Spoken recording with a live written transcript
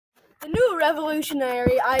The new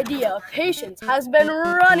revolutionary idea of patience has been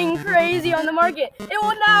running crazy on the market. It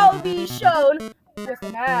will now be shown with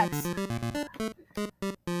an axe.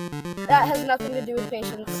 That has nothing to do with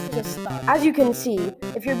patience, just stop. As you can see,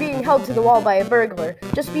 if you're being held to the wall by a burglar,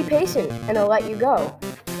 just be patient and they'll let you go.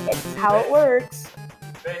 It's how it works.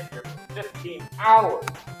 Been here for 15 hours.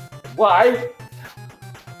 Why?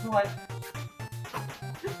 What?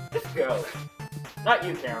 Just go. Not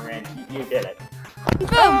you, cameraman. You did it.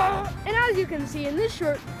 And as you can see in this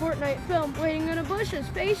short Fortnite film, waiting in a bush is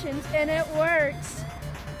patience, and it works.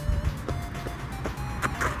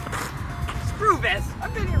 Screw this!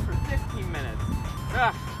 I've been here for 15 minutes.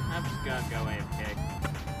 Ugh, I'm just gonna go AFK.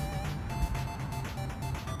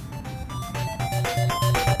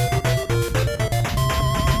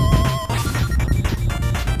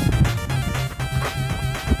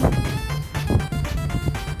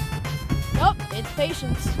 Nope, it's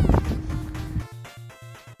patience.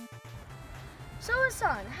 So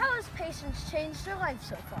Hassan, how has patience changed your life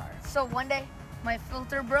so far? So one day, my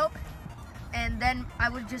filter broke, and then I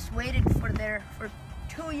was just waiting for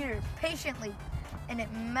 2 years, patiently, and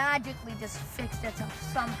it magically just fixed itself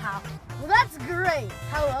somehow. Well, that's great.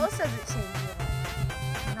 How else has it changed your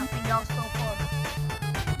life? Nothing else so far.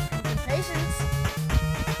 Patience.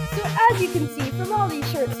 So as you can see from all these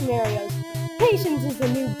short scenarios, patience is the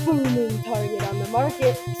new booming target on the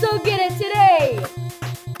market, so get it today!